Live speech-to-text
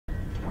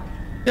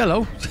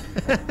Hello.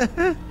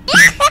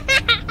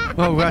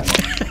 Oh, God.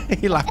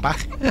 He laughed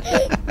back.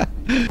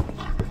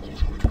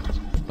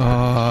 Oh,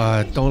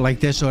 I don't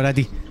like this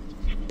already.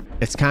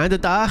 It's kind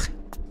of dark.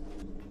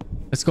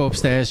 Let's go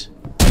upstairs.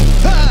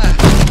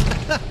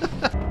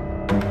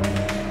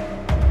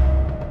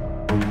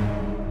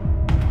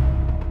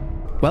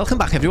 Welcome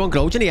back everyone,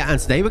 Grojan here, and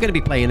today we're going to be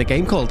playing a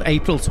game called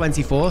April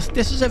 24th.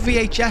 This is a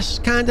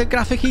VHS kind of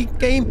graphic-y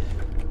game.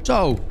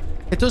 So,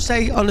 it does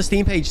say on the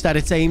Steam page that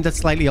it's aimed at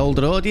slightly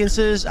older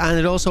audiences, and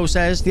it also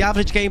says the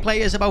average gameplay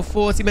is about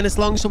 40 minutes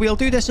long, so we'll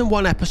do this in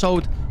one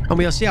episode, and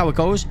we'll see how it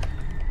goes.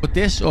 But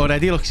this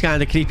already looks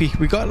kind of creepy.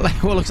 We got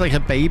like what looks like a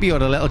baby or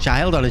a little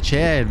child on a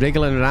chair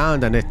wriggling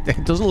around, and it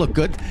doesn't look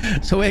good.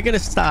 So we're going to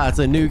start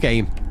a new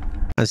game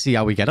and see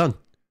how we get on.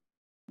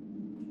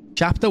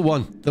 Chapter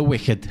 1, The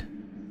Wicked.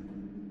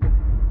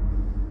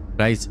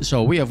 Right,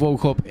 so we have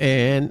woke up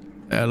in,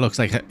 looks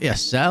like a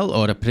cell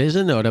or a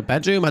prison or a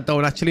bedroom. I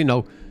don't actually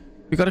know.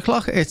 We got a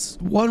clock. It's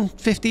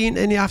 1:15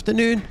 in the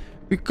afternoon.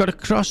 We've got a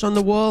cross on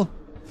the wall.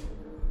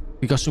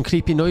 We got some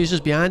creepy noises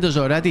behind us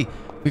already.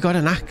 We got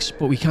an axe,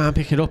 but we can't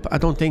pick it up. I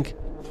don't think.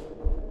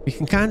 We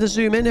can kind of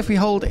zoom in if we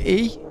hold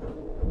E.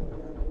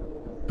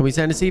 Can we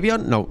turn the TV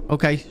on? No.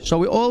 Okay,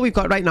 so all we've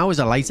got right now is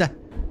a lighter.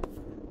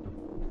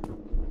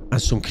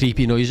 And some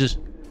creepy noises.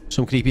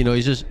 Some creepy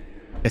noises.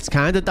 It's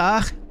kind of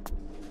dark.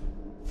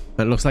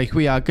 It looks like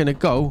we are going to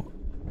go.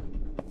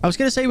 I was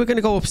going to say we're going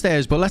to go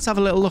upstairs, but let's have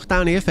a little look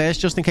down here first,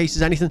 just in case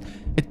there's anything.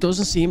 It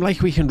doesn't seem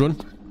like we can run.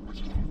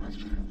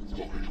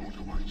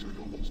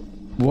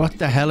 What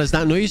the hell is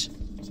that noise?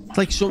 It's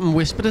like something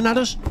whispering at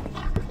us.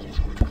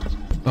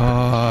 Oh,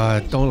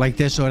 I don't like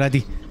this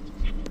already.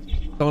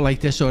 Don't like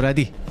this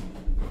already.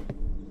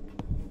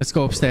 Let's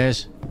go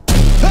upstairs.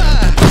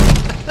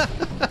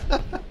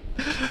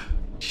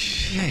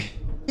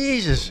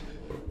 Jesus.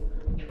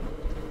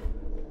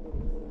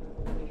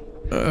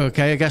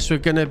 Okay, I guess we're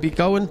gonna be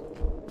going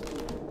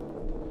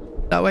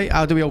that way.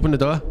 How do we open the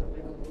door?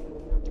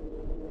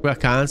 Well,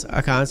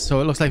 I can't. So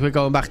it looks like we're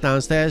going back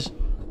downstairs.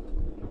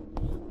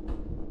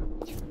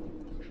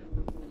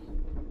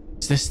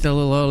 Is this still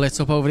a little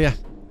lit up over here?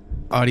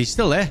 Oh, he's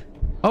still there.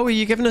 Oh, are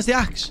you giving us the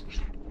axe?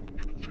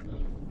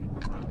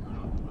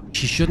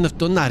 She shouldn't have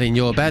done that in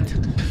your bed.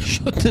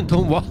 Shouldn't have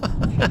done what?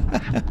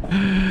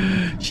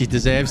 She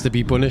deserves to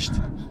be punished.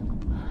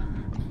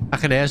 I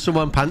can hear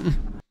someone panting.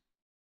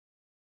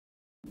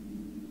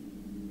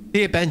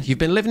 Dear Ben, you've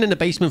been living in the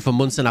basement for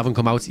months and haven't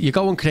come out. You're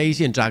going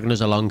crazy and dragging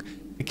us along.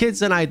 The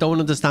kids and I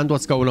don't understand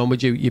what's going on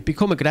with you. You've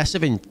become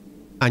aggressive and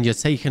you're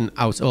taking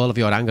out all of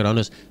your anger on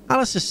us.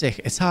 Alice is sick.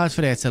 It's hard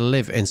for her to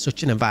live in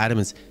such an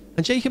environment.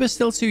 And Jacob is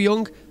still too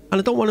young, and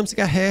I don't want him to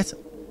get hurt.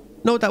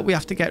 Know that we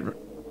have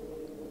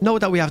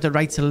the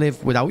right to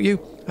live without you.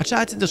 I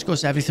tried to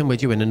discuss everything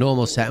with you in a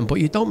normal setting, but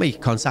you don't make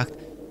contact.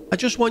 I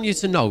just want you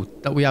to know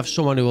that we have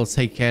someone who will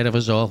take care of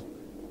us all.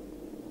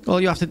 All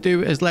you have to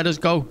do is let us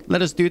go.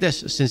 Let us do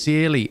this.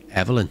 Sincerely,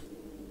 Evelyn.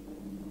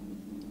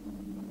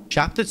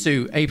 Chapter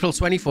 2, April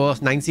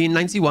 24th,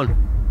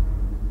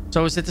 1991.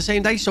 So is it the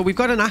same day? So we've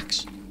got an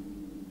axe.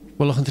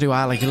 We're looking through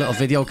our like a little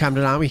video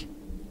camera, aren't we?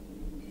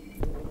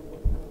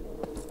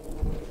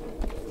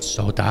 It's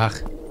so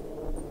dark.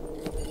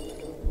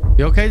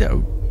 You okay?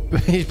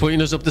 He's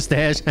putting us up the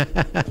stairs.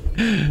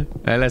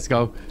 Right, let's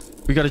go.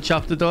 We got to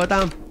chop the door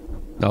down.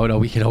 No,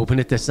 we can open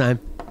it this time.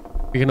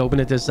 We can open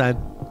it this time.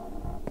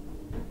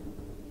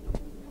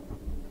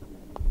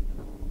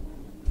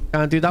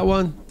 Can't do that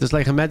one. There's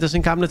like a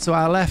medicine cabinet to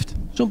our left.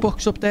 Some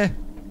books up there.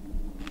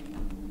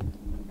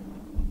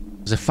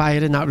 There's a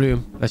fire in that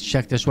room. Let's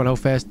check this one out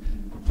first.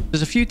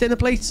 There's a few dinner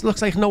plates.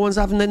 Looks like no one's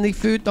having any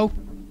food though.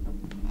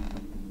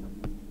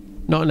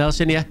 Nothing else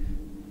in here.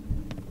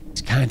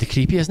 It's kind of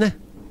creepy, isn't it?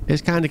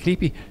 It's kind of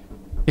creepy.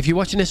 If you're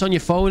watching this on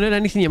your phone or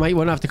anything, you might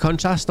want to have the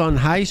contrast on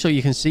high so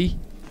you can see.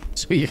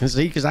 So you can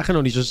see, because I can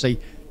only just see.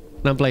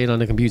 And I'm playing on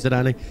the computer,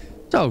 aren't I?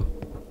 So...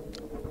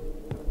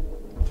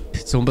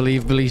 it's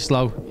unbelievably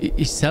slow.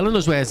 He's telling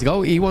us where to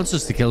go. He wants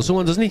us to kill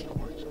someone, doesn't he?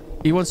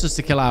 He wants us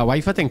to kill our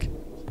wife, I think.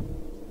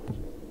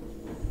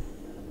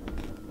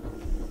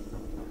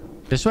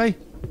 This way?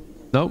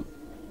 No.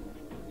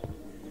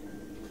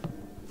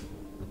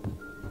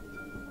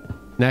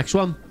 Next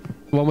one.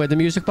 The one where the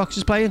music box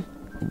is playing.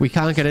 We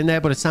can't get in there,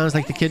 but it sounds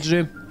like the kids'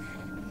 room.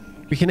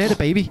 We can hear the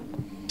baby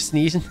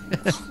sneezing.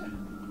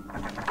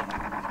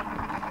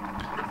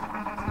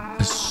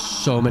 There's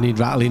so many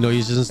rattly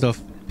noises and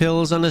stuff.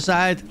 Pills on the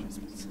side.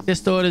 This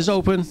door is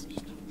open.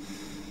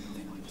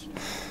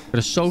 Got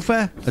a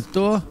sofa, a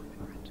door.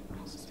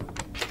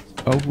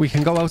 Oh, we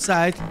can go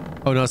outside.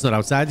 Oh no, it's not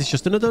outside. It's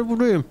just another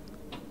room.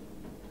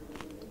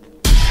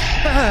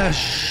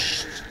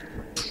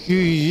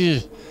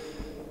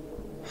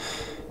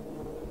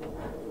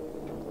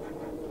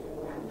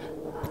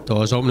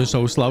 Door's opening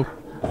so slow.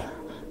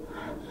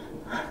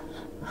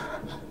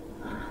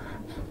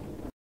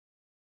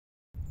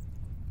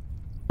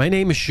 My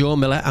name is Sean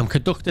Miller. I'm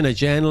conducting a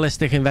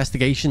journalistic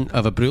investigation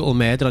of a brutal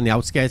murder on the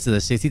outskirts of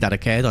the city that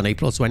occurred on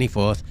April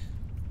 24th.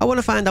 I want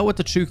to find out what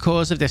the true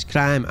cause of this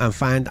crime and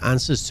find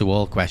answers to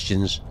all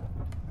questions.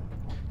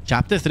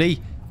 Chapter 3,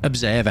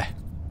 Observer.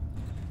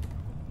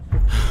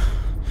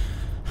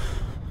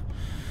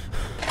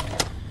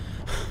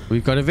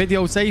 We've got a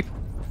videotape.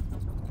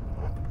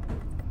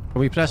 Can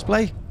we press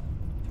play?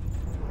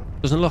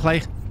 Doesn't look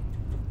like.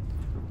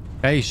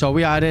 Okay, so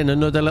we are in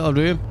another little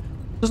room.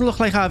 Doesn't look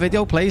like our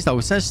video plays though.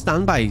 It says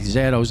standby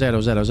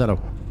 0000.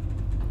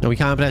 No, we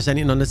can't press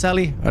anything on the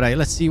telly. Alright,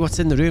 let's see what's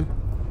in the room.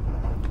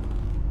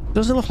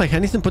 Doesn't look like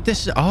anything, but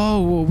this...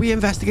 Oh, are we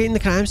investigating the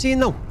crime scene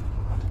now?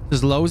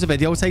 There's loads of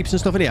videotapes and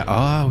stuff in here.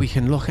 Oh, we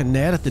can look in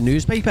there at the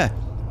newspaper.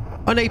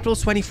 On April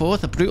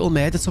 24th, a brutal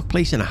murder took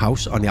place in a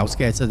house on the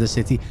outskirts of the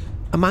city.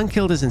 A man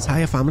killed his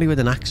entire family with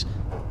an axe.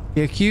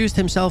 The accused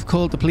himself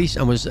called the police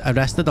and was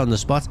arrested on the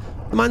spot.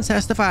 The man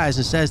testifies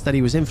and says that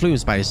he was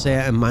influenced by a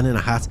certain man in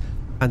a hat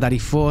and that he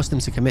forced him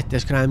to commit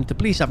this crime. The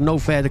police have no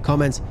further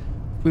comment.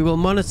 We will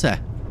monitor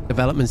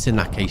developments in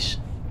that case.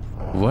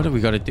 What have we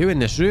got to do in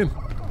this room?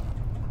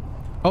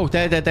 Oh,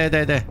 there.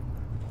 A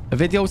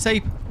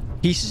videotape.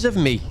 Pieces of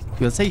me.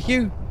 We'll take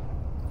you.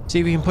 See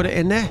if we can put it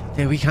in there.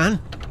 There we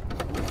can.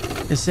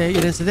 Insert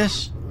it into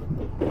this.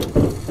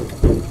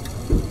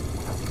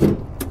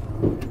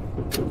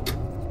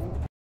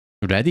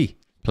 Ready.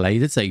 Play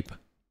the tape.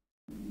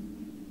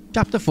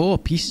 Chapter 4.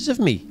 Pieces of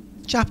me.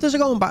 Chapters are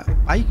going by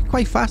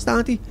quite fast,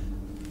 aren't they?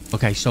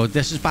 Okay, so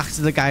this is back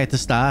to the guy at the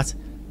start.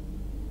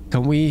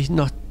 Can we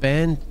not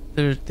burn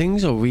the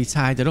things or we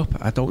tied it up?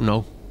 I don't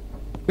know.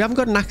 We haven't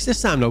got an axe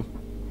this time though.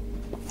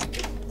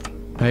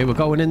 Okay, we're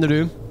going in the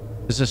room.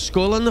 There's a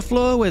skull on the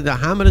floor with a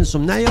hammer and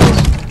some nails.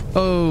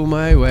 Oh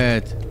my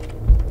word.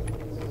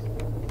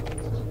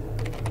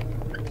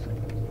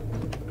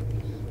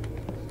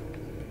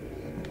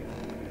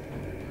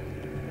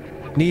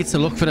 Need to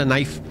look for a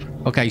knife.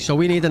 Okay, so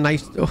we need a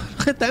knife. Oh,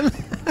 look at them.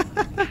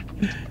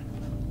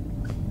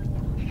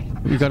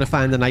 We got to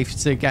find a knife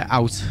to get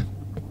out.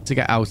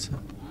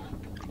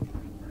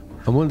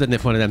 I'm wondering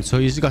if one of them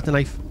toys has got the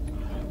knife.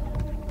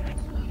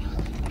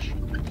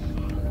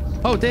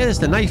 Oh, there's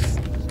the knife.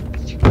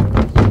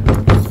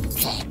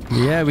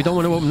 Yeah, we don't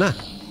want to open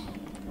that.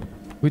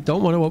 We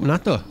don't want to open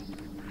that door.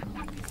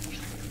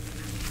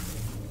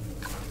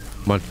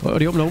 Come on,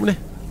 hurry up and open it.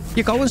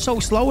 You're going so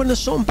slow and there's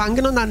something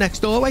banging on that next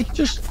doorway.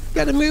 Just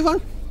get a move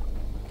on.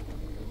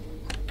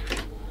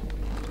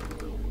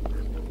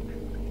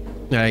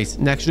 Right,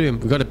 next room.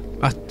 We got a...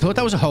 I thought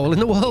that was a hole in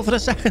the wall for a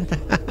second.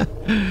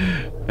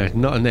 Right,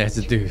 nothing there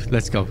to do.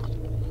 Let's go.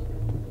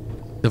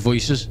 The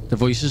voices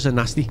are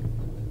nasty.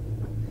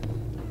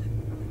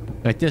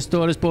 Right, this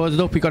door is boarded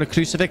up. We got a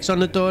crucifix on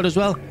the door as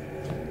well.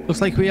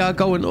 Looks like we are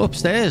going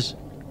upstairs.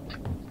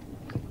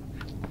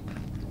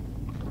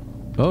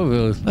 Oh,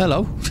 well,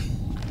 hello.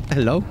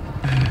 Hello.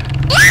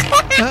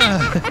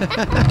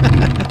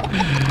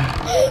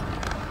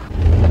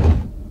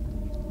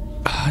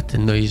 Ah, the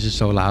noise is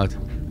so loud.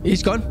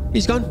 He's gone.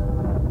 He's gone.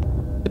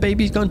 The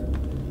baby's gone.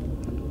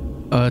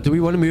 Do we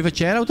want to move a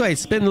chair out the way?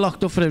 It's been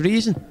locked up for a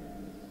reason.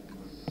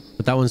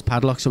 But that one's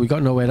padlocked, so we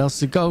got nowhere else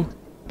to go.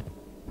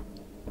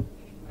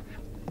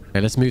 Okay,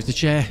 let's move the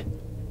chair.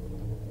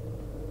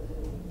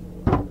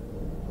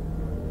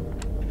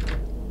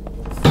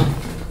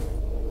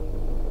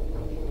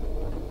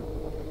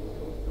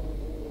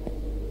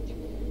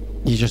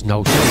 You just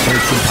know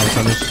something's jump out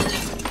on us.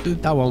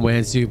 That one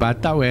weren't too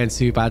bad. That weren't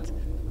too bad.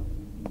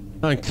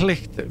 And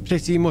clicked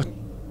pretty much.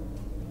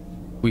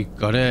 We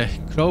got a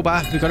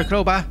crowbar. We got a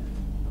crowbar.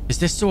 Is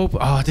this to open?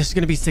 Oh, this is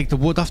going to be to take the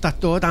wood off that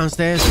door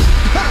downstairs.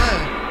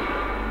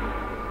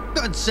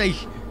 God's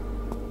sake.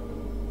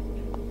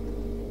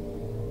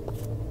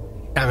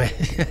 Damn it.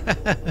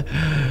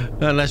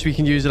 Unless we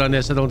can use it on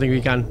this, I don't think we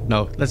can.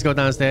 No, let's go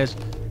downstairs.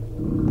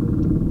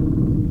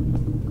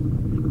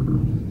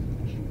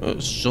 Oh,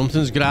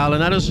 something's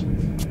growling at us.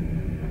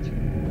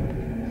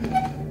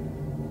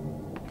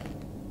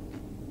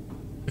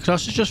 The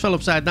crosses just fell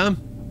upside down.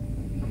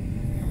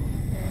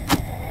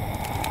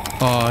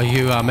 Oh,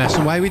 you are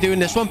messing. Why are we doing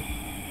this one?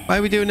 Why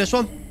are we doing this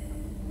one?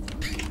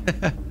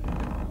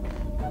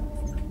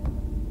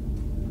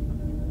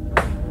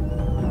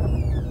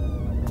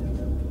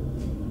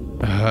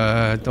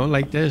 Don't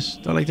like this.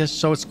 Don't like this.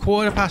 So it's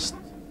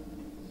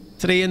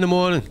 3:15 in the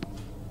morning.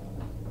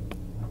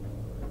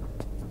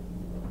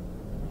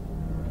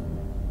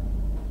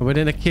 We're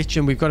in a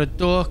kitchen. We've got a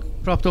door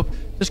propped up.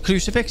 There's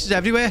crucifixes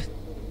everywhere.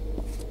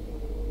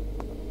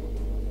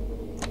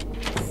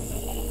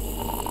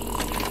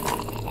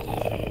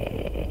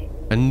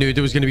 I knew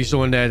there was going to be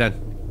someone there then.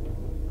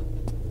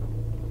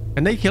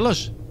 Can they kill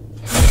us?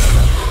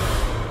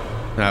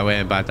 That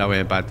weren't bad. That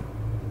weren't bad.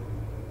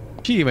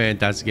 She weren't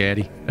that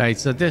scary. Right,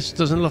 so this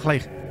doesn't look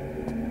like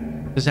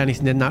there's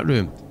anything in that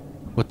room.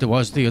 But there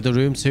was the other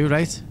room too,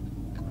 right?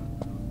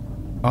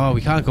 Oh, we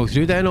can't go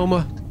through there no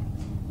more.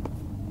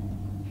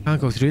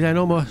 Can't go through there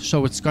no more.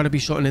 So it's got to be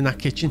something in that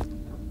kitchen.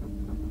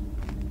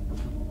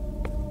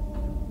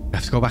 I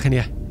have to go back in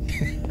here.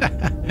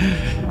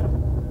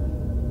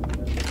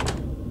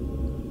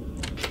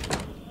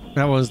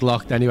 That one's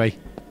locked anyway.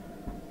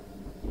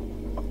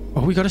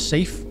 Oh, we got a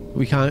safe.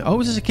 We can't...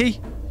 Oh, there's a key.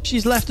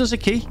 She's left us a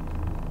key.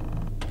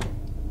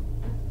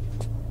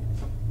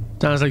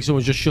 Sounds like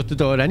someone just shut the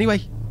door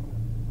anyway.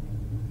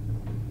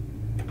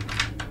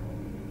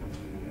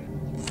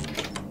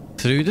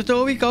 Through the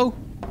door we go.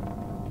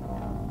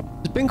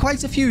 There's been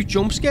quite a few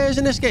jump scares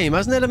in this game,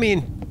 hasn't it? I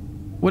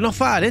mean, we're not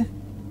far in.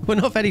 We're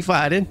not very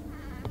far in.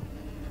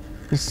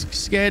 It's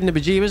scared the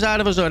bejeebers out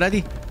of us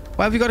already.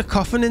 Why have we got a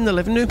coffin in the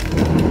living room?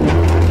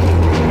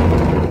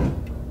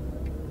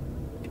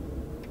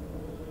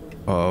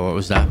 Oh, what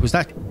was that? Was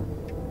that...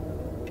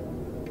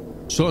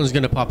 Something's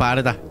gonna pop out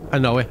of that. I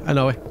know it. I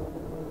know it.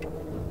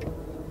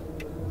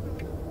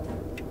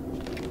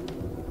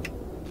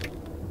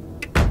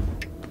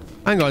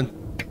 Hang on.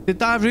 Did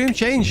that room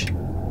change?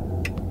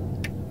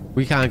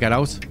 We can't get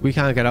out. We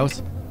can't get out.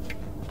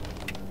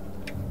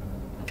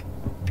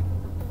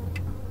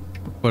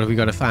 What have we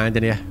got to find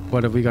in here?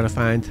 What have we got to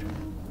find?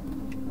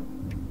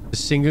 There's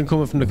singing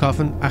coming from the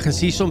coffin. I can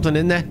see something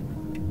in there.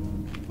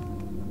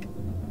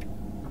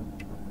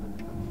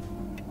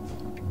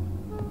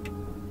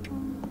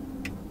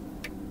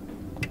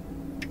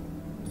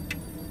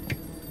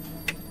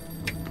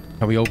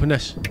 Can we open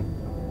this?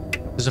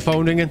 There's a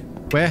phone ringing.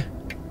 Where?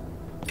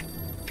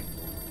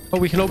 Oh,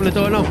 we can open the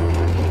door now.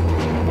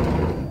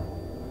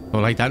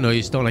 Don't like that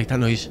noise. Don't like that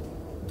noise.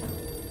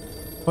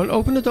 Well,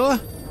 open the door.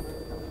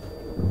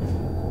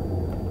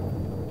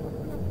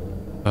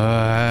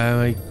 Oh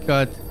my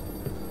god.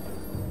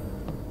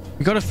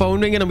 We got a phone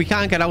ringing and we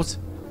can't get out.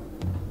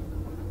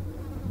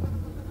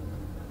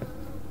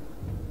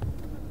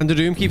 And the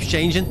room keeps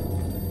changing.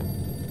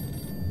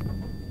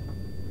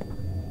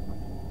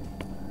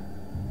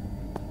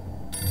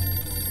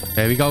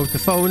 There we go. The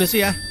phone is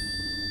here.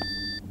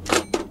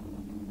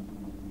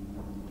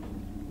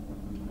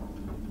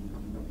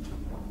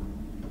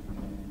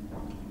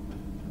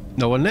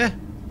 No one there.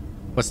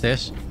 What's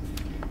this?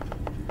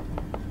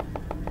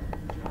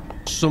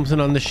 Something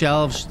on the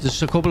shelves.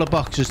 There's a couple of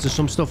boxes. There's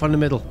some stuff on the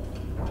middle.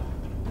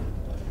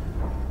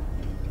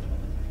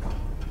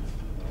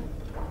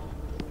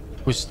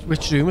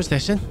 Which room was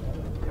this in?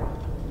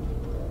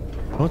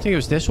 I don't think it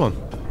was this one.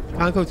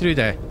 Can't go through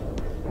there.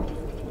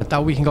 I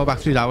doubt we can go back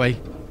through that way.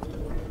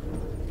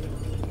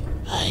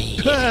 I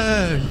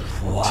am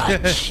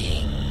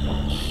watching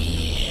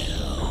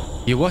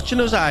you. You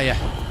watching us, are you?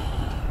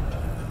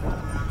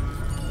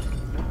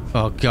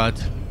 Oh god.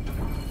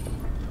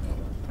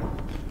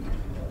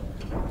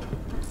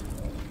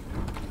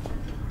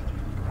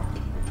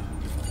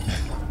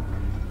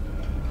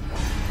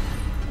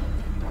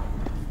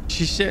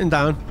 She's sitting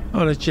down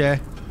on a chair.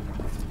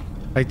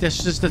 Like,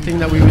 this is the thing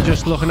that we were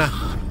just looking at.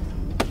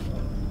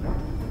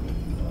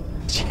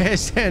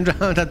 Chair's turned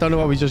around. I don't know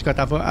what we just got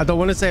that for. I don't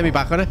want to turn me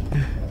back on it.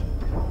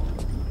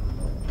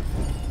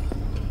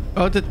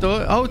 Oh, the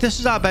door. Oh, this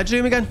is our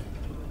bedroom again.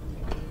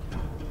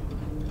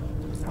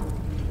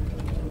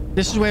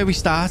 This is where we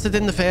started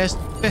in the first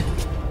bit.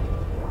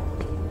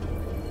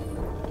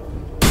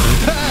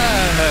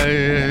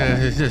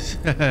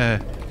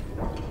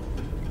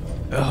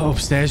 Oh,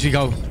 upstairs we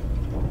go.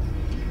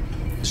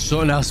 There's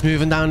something else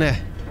moving down there.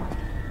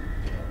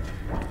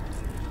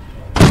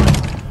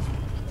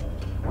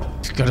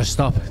 It's gotta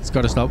stop. It's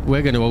gotta stop.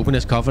 We're gonna open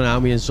this coffin,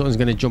 aren't we? And something's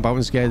gonna jump out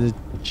and scare the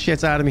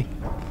shit out of me.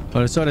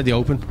 Oh, it's already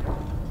open.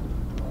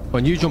 Come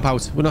on, you jump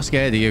out. We're not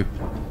scared of you.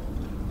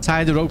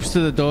 Tie the ropes to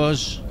the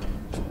doors.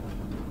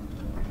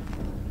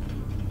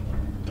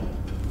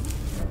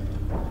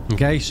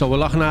 Okay, so we're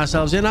locking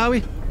ourselves in, are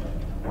we?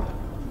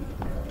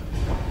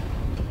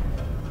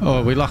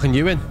 Oh, we're locking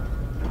you in.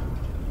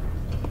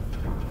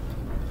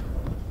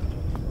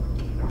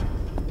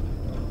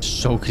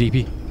 So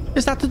creepy.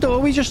 Is that the door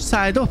we just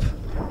tied up?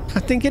 I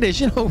think it is,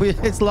 you know.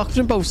 It's locked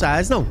from both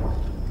sides now.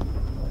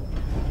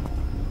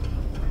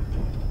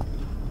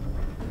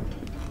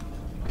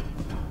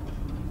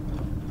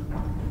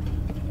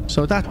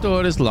 So that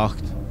door is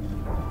locked.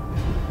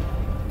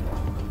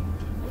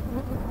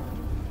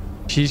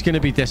 She's going to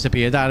be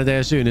disappeared out of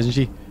there soon, isn't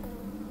she?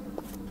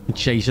 And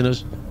chasing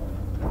us.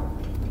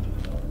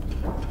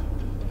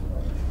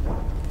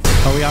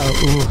 Oh, yeah.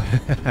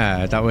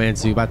 Ooh. That weren't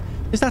too bad.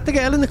 Is that the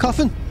girl in the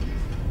coffin?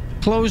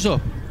 Close up.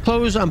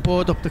 Close and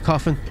board up the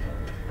coffin.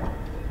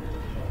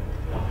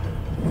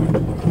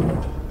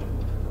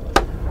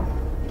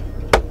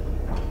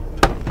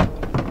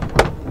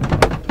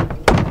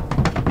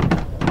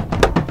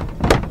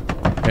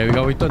 There we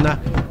go. We've done that.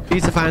 We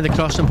need to find the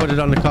cross and put it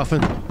on the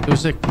coffin. There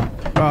was a...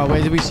 Oh,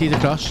 where did we see the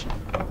cross?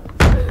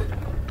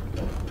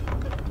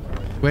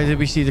 Where did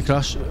we see the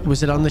cross?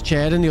 Was it on the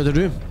chair in the other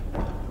room?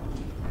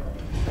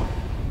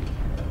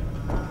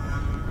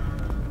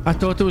 I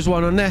thought there was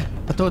one on there.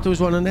 I thought there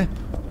was one on there.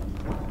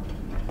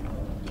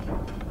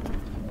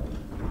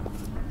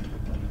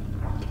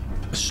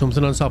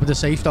 Something on top of the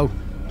safe, though.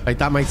 Right,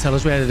 that might tell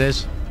us where it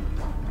is.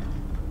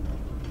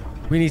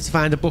 We need to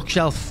find a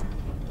bookshelf.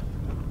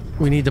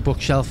 We need the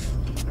bookshelf.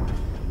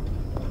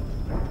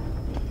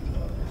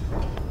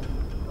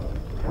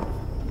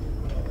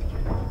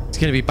 It's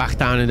going to be back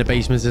down in the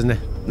basement, isn't it?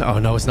 No,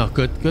 no, it's not.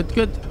 Good, good,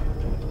 good.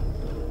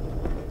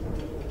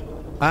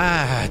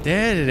 Ah,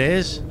 there it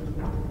is.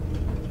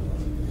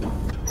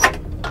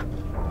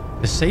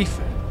 The safe.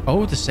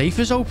 Oh, the safe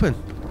is open.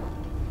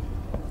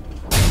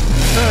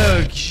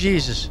 Oh,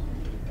 Jesus.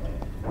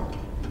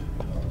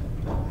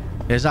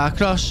 Here's our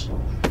cross.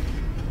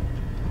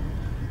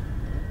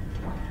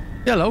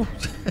 Hello.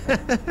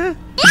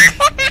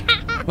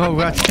 Oh,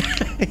 God.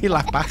 He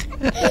laughed back.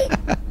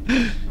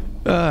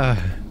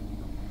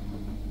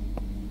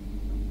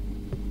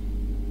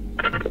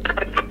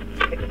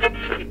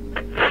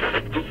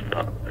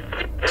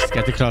 Just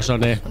get the cross on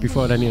there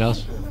before anything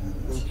else.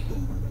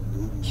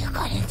 You're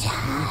gonna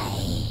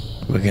die.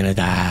 We're gonna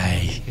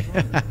die.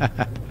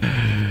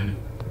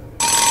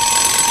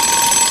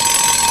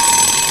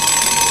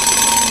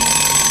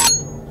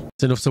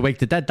 It's enough to wake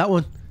the dead, that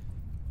one.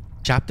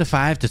 Chapter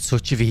 5, The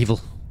Touch of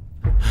Evil.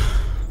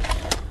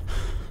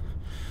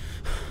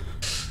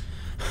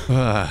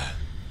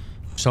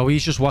 So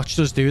he's just watched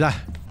us do that,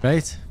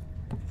 right?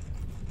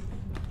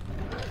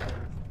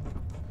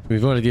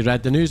 We've already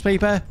read the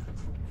newspaper.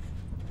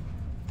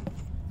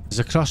 There's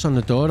a cross on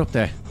the door up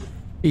there.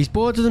 He's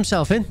boarded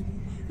himself in.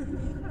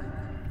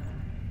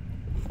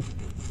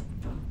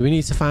 We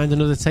need to find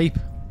another tape.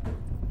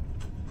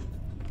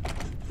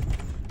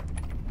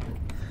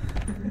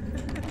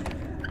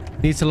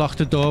 Need to lock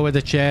the door with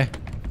a chair.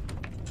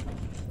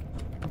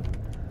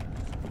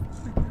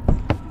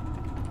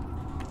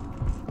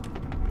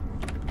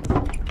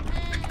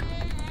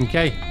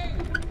 Okay.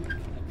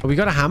 But we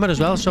got a hammer as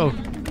well, so...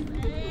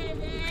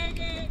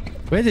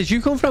 Where did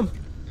you come from?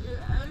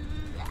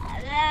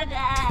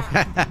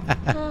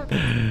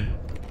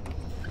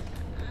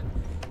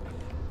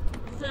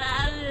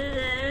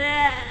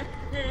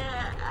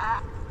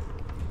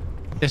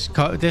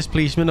 This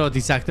policeman or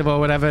detective or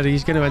whatever,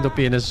 he's going to end up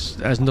being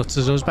as nuts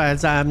as us by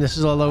the time this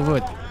is all over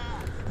with.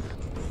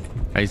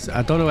 Right,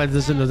 I don't know whether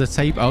there's another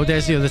tape. Oh,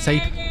 there's the other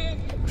tape.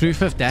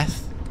 Proof of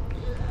death.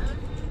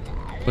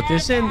 Put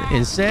this in,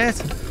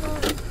 insert.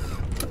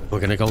 We're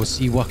going to go and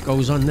see what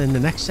goes on in the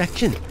next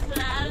section.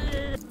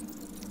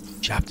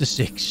 Chapter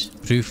 6,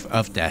 Proof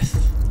of Death.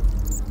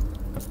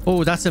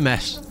 Oh, that's a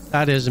mess.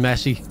 That is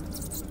messy.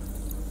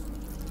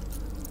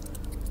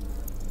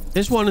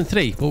 There's 1 and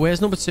 3, but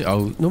where's number 2?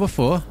 Oh, number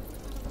 4.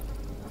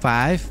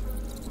 5.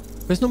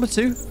 Where's number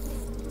 2?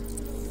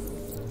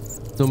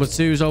 Number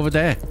 2 is over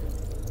there.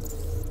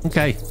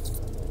 Okay.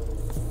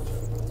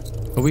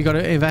 But we got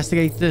to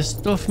investigate this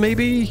stuff,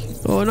 maybe?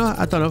 Or not?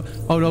 I don't know.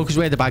 Oh, no, because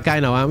we're the bad guy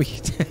now, aren't we?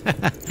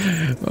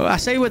 Well, I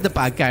say we're the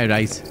bad guy,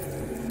 right?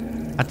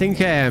 I think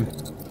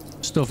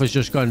stuff has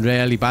just gone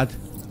really bad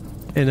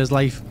in his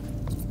life.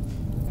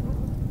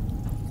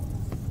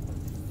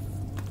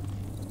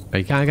 But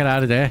you can't get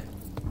out of there.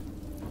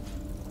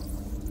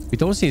 We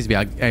don't seem to be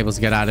able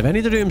to get out of any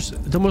of the rooms.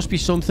 There must be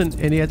something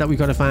in here that we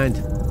got to find.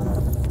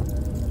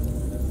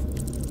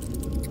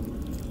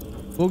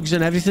 Bugs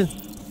and everything.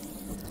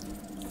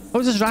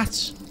 Oh, there's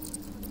rats.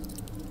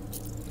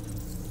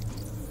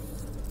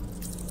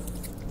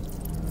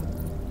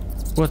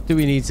 What do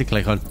we need to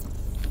click on?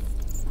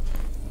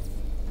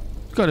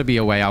 There's got to be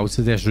a way out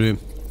of this room,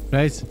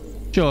 right?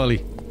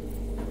 Surely.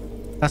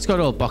 That's got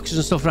all boxes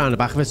and stuff around the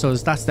back of it, so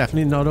that's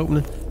definitely not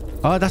opening.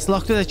 Oh, that's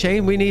locked with a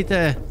chain. We need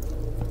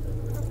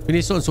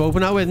something to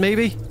open that with,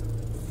 maybe.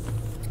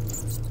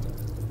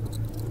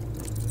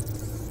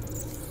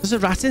 There's a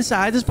rat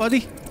inside his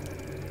body.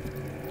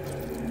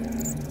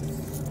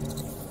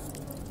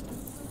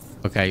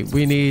 Okay,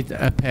 we need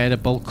a pair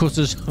of bolt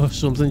cutters or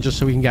something just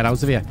so we can get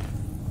out of here.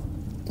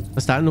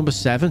 What's that? Number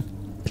 7.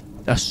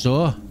 A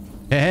saw.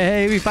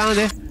 Hey, we found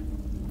it.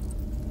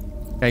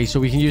 Okay, so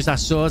we can use that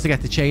saw to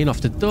get the chain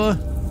off the door.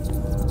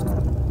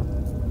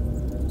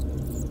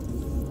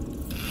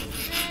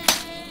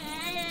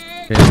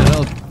 Here's a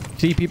little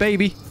creepy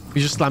baby.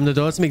 We just slammed the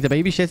door to make the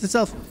baby shit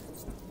itself.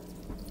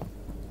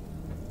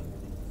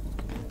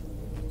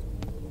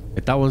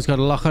 That one's got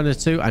a lock on it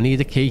too. I need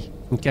a key.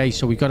 Okay,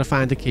 so we got to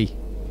find a key.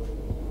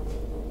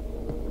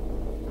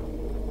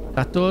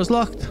 That door's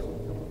locked.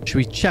 Should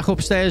we check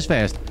upstairs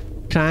first?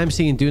 Crime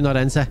scene, do not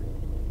enter.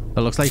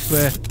 It looks like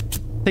we're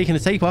taking the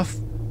tape off.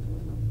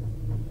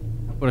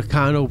 But I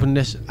can't open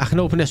this. I can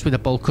open this with a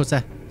bolt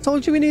cutter.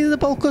 Told you we needed a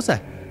bolt cutter.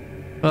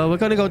 Well, we're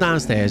going to go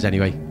downstairs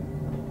anyway.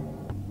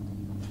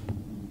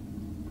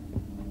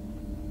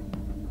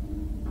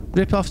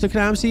 Rip off the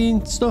crime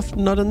scene stuff.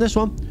 Not on this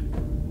one.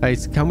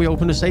 Right, can we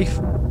open the safe?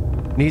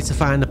 Need to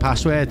find the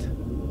password.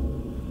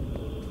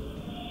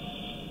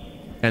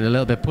 Getting a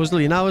little bit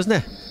puzzly now, isn't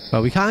it?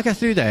 Well, we can't get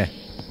through there.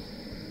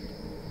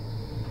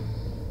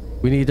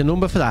 We need a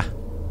number for that.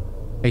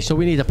 Okay, so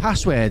we need a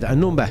password, a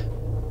number.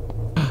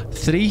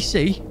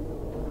 3C.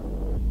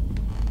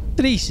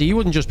 3C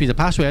wouldn't just be the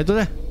password, would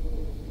it?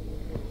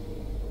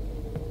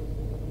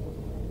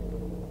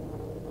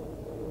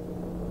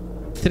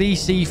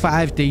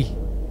 "3C5D.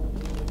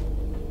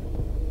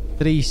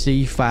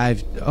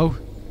 3C5. Oh.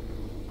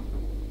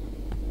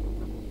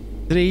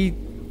 3.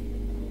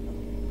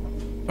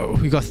 Oh,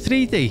 we got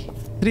 3D.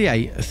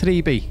 3A.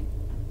 3B.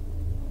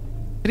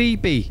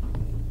 3B.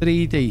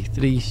 3D.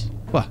 3.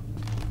 What?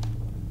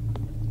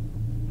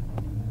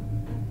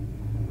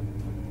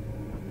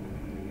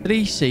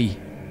 3C.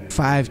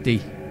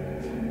 5D.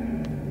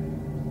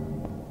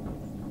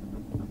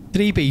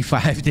 3B,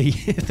 5D,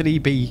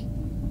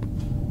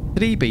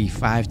 3B,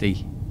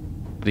 5D,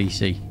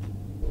 3C.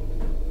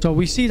 So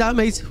we see that,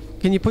 mate.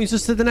 Can you point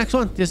us to the next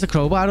one? There's the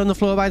crowbar on the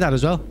floor by that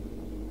as well.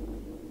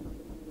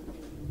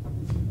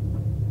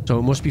 So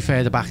it must be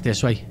further back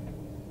this way.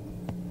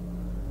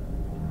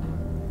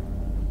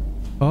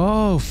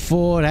 Oh,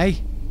 4A.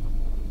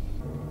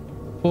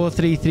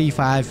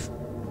 4335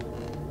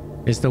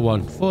 is the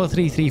one.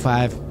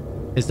 4335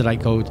 is the right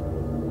code.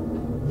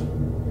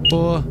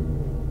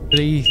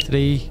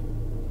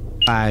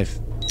 4335.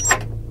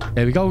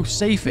 There we go.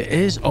 Safe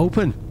is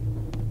open.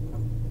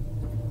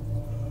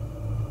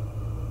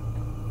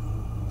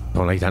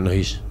 Don't like that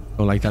noise.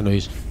 Don't like that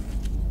noise.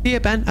 Dear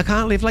Ben, I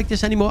can't live like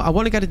this anymore. I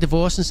want to get a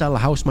divorce and sell the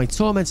house. My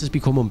torment has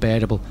become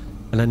unbearable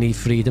and I need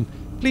freedom.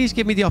 Please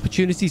give me the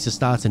opportunity to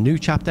start a new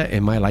chapter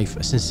in my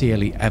life.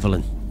 Sincerely,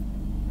 Evelyn.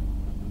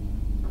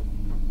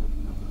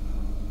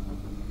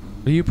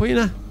 What are you putting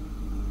there?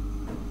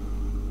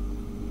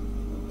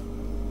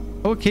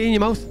 Oh, a key in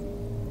your mouth.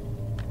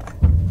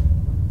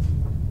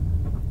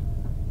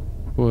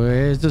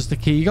 Where does the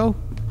key go?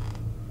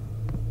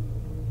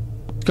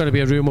 It's got to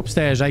be a room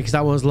upstairs, right? Because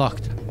that one's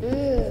locked.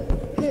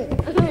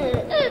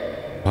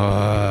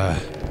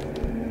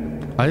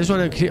 I just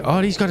want to...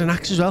 Oh, he's got an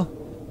axe as well.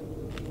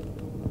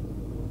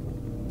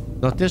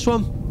 Not this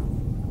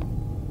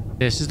one.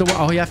 This is the one.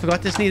 Oh, yeah, I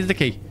forgot this needed the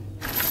key.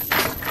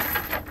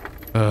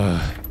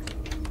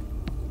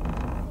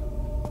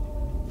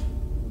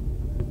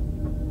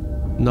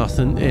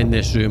 Nothing in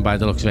this room by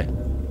the looks of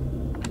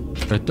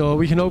it. A door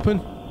we can open.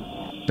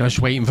 I'm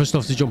just waiting for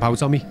stuff to jump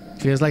out on me.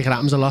 Feels like it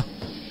happens a lot.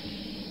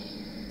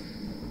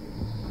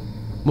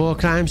 More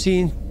crime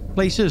scene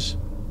places.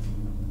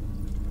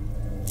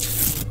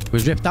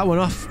 We've ripped that one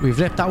off. We've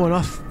ripped that one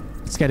off.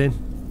 Let's get in.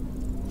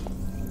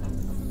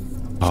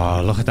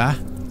 Oh, look at that.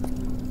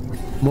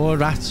 More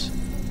rats.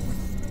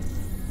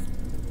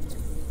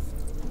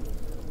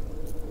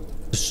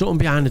 There's something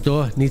behind the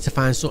door. Need to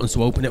find something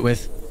to open it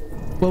with.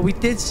 Well, we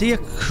did see a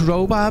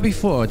crowbar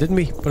before, didn't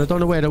we? But I don't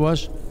know where it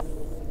was.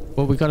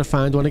 But we got to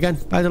find one again,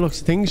 by the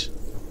looks of things.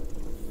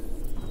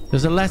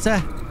 There's a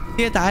letter.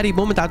 Dear Daddy,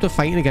 Mum and Dad were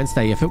fighting against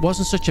A. If it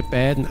wasn't such a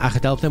burden, I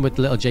could help them with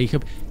little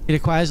Jacob. He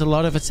requires a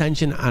lot of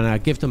attention and I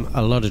give them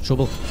a lot of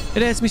trouble.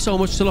 It hurts me so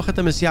much to look at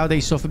them and see how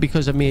they suffer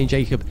because of me and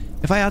Jacob.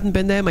 If I hadn't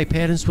been there, my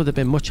parents would have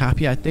been much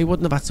happier. They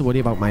wouldn't have had to worry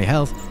about my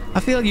health. I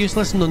feel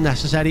useless and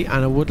unnecessary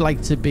and I would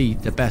like to be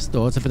the best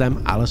daughter for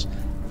them, Alice.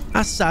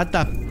 That's sad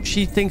that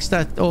she thinks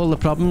that all the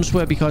problems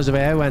were because of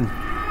her when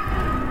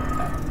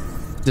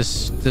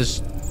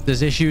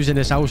there's issues in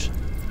this house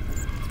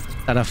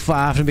that are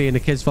far from being the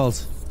kid's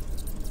fault.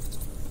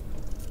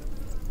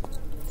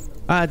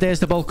 Ah, there's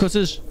the bolt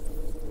cutters.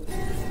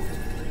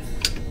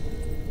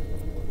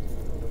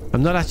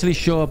 I'm not actually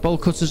sure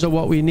bolt cutters are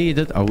what we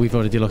needed. Oh, we've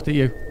already looked at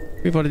you.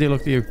 We've already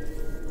looked at you.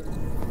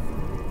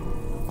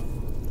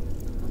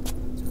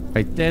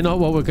 Right, they're not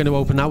what we're going to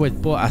open that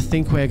with, but I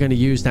think we're going to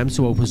use them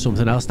to open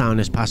something else down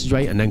this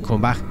passageway and then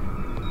come back.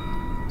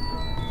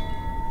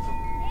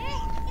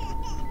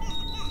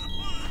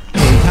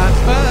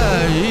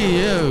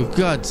 Oh,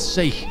 God's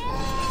sake.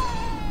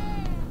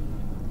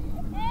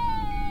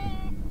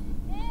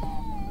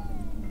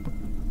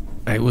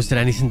 Right, was there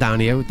anything down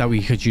here that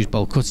we could use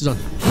bolt cutters on?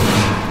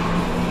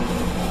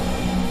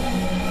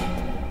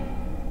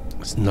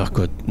 It's not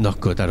good. Not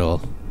good at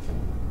all.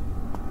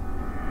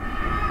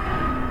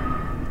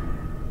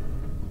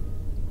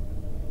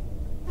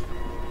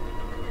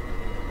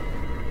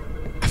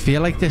 I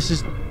feel like this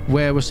is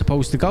where we're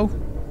supposed to go.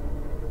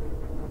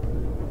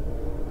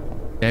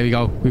 There we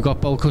go. We've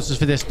got bolt cutters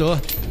for this door.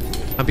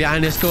 And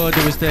behind this door,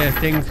 there was the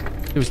thing.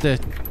 There was the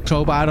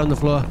crowbar on the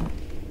floor.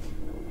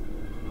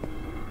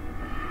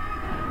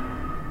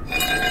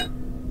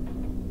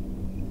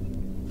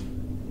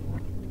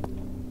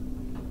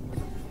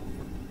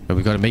 But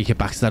we've got to make it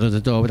back to that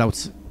other door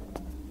without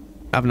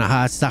having a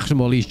heart attack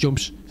from all these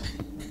jumps.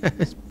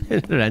 It's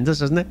been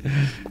horrendous, isn't it?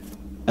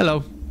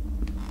 Hello.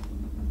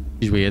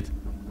 He's weird.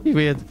 He's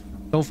weird.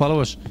 Don't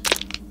follow us.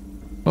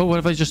 Oh, what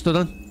have I just stood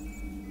on?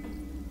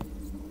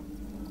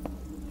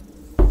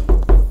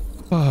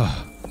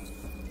 Oh.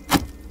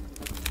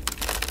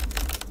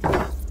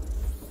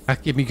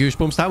 That gave me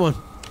goosebumps, that one.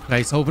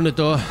 Right, open the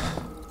door.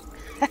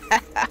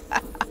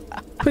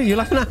 What are you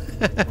laughing at?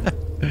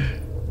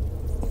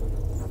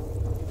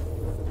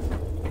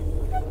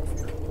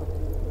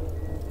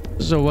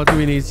 So what do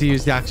we need to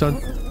use the axe on?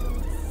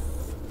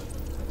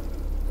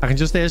 I can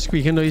just hear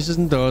squeaking noises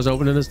and doors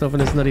opening and stuff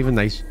and it's not even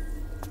nice.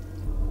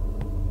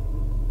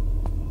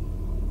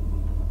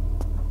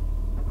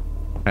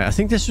 Right, I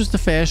think this was the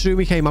first room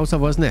we came out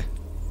of, wasn't it?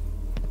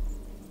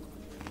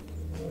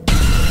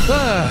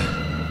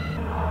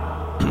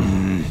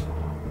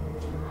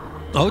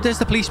 Oh, there's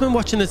the policeman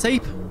watching the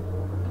tape.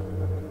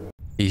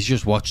 He's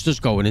just watched us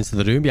going into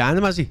the room behind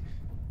him, has he?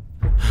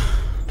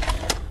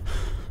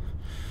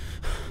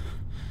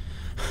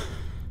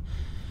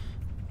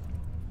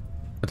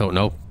 I don't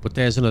know, but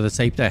there's another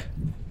tape there.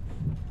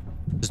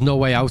 There's no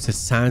way out.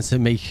 It's time to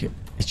make...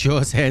 It's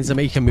your turn to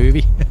make a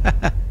movie.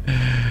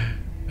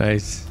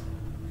 Right.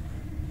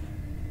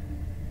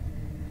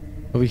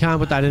 But we can't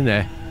put that in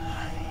there.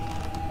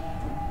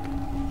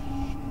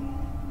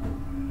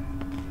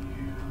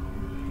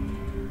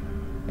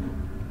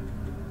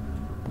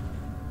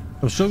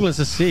 I'm struggling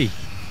to see.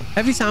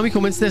 Every time we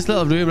come into this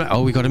little room, like,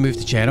 oh, we got to move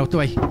the chair out the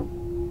way.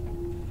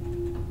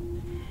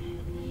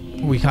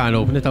 We can't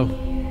open it though.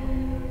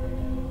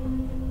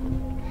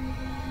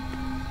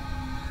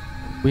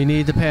 We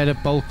need a pair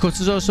of bolt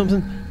cutters or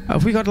something.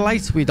 Have we got a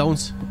light? We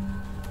don't.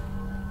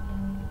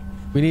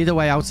 We need a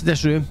way out of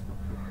this room.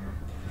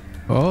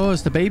 Oh,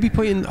 it's the baby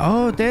pointing.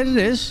 Oh, there it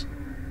is.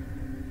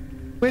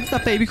 Where did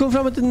that baby come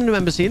from? I didn't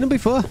remember seeing him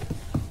before.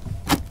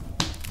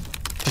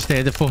 Just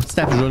heard the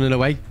footsteps running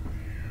away.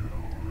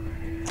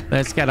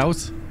 Let's get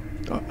out.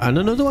 Oh, and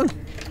another one.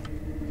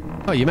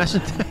 Oh, you're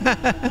messing.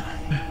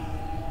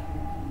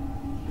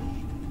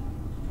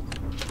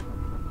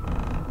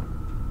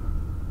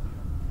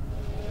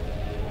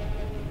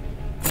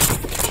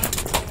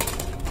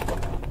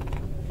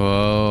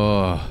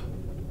 Oh.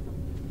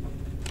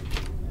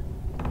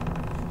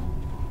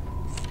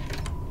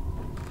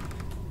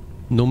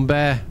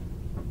 Number.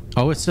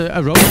 Oh, it's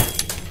a rope.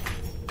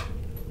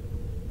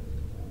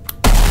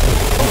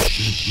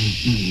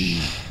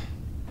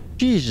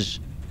 Jesus.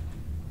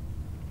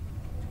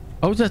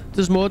 Oh,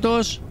 there's more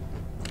doors.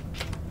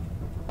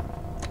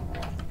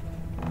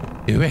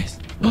 Do it.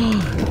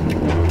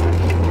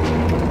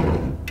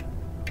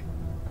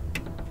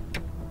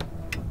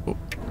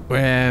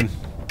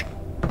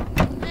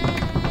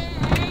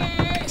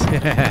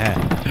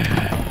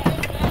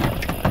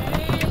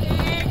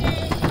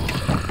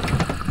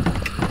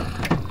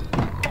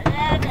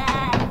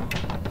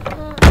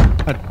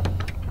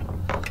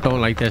 I don't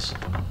like this.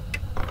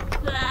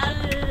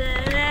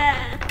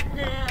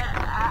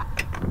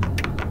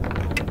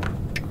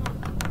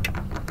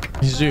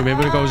 Zoom in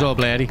when it goes all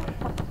blurry.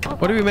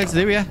 What are we meant to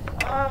do here?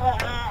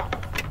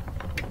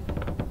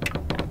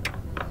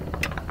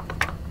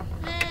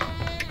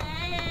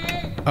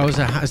 Oh, is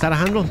that a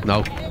handle?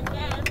 No.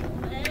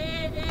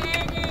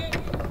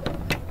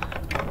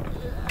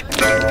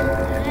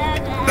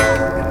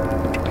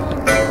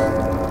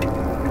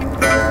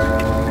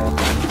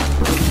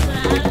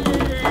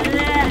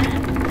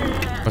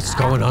 What's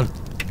going on?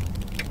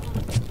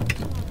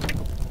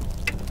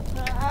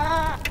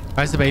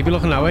 Why's the baby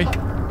looking that way?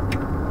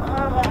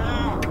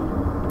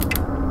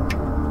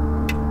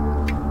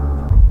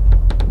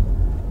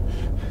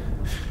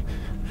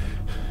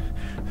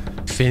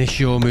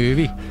 Finish your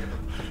movie.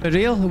 For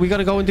real? We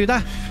gotta go and do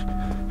that?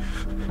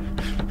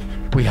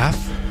 We have.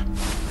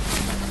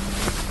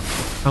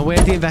 And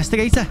where's the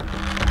investigator?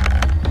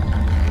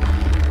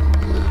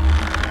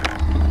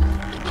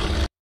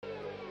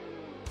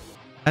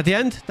 At the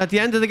end? At the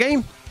end of the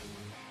game?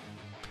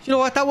 You know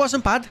what? That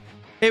wasn't bad.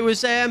 It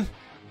was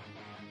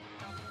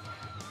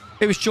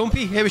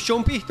jumpy. It was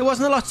jumpy. There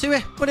wasn't a lot to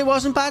it, but it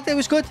wasn't bad. It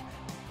was good.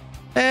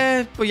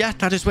 But yeah,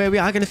 that is where we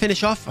are going to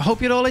finish off. I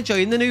hope you're all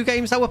enjoying the new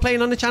games that we're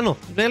playing on the channel.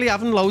 Really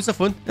having loads of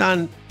fun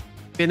and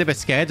being a bit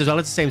scared as well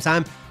at the same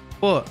time.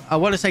 But I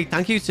want to say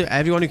thank you to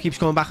everyone who keeps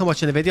coming back and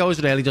watching the videos.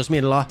 It really does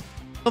mean a lot.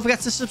 Don't forget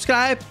to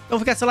subscribe. Don't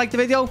forget to like the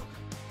video. I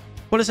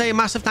want to say a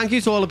massive thank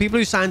you to all the people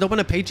who signed up on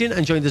a Patreon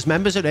and joined as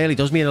members. It really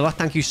does mean a lot.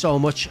 Thank you so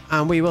much.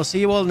 And we will see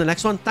you all in the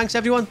next one. Thanks,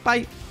 everyone.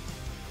 Bye.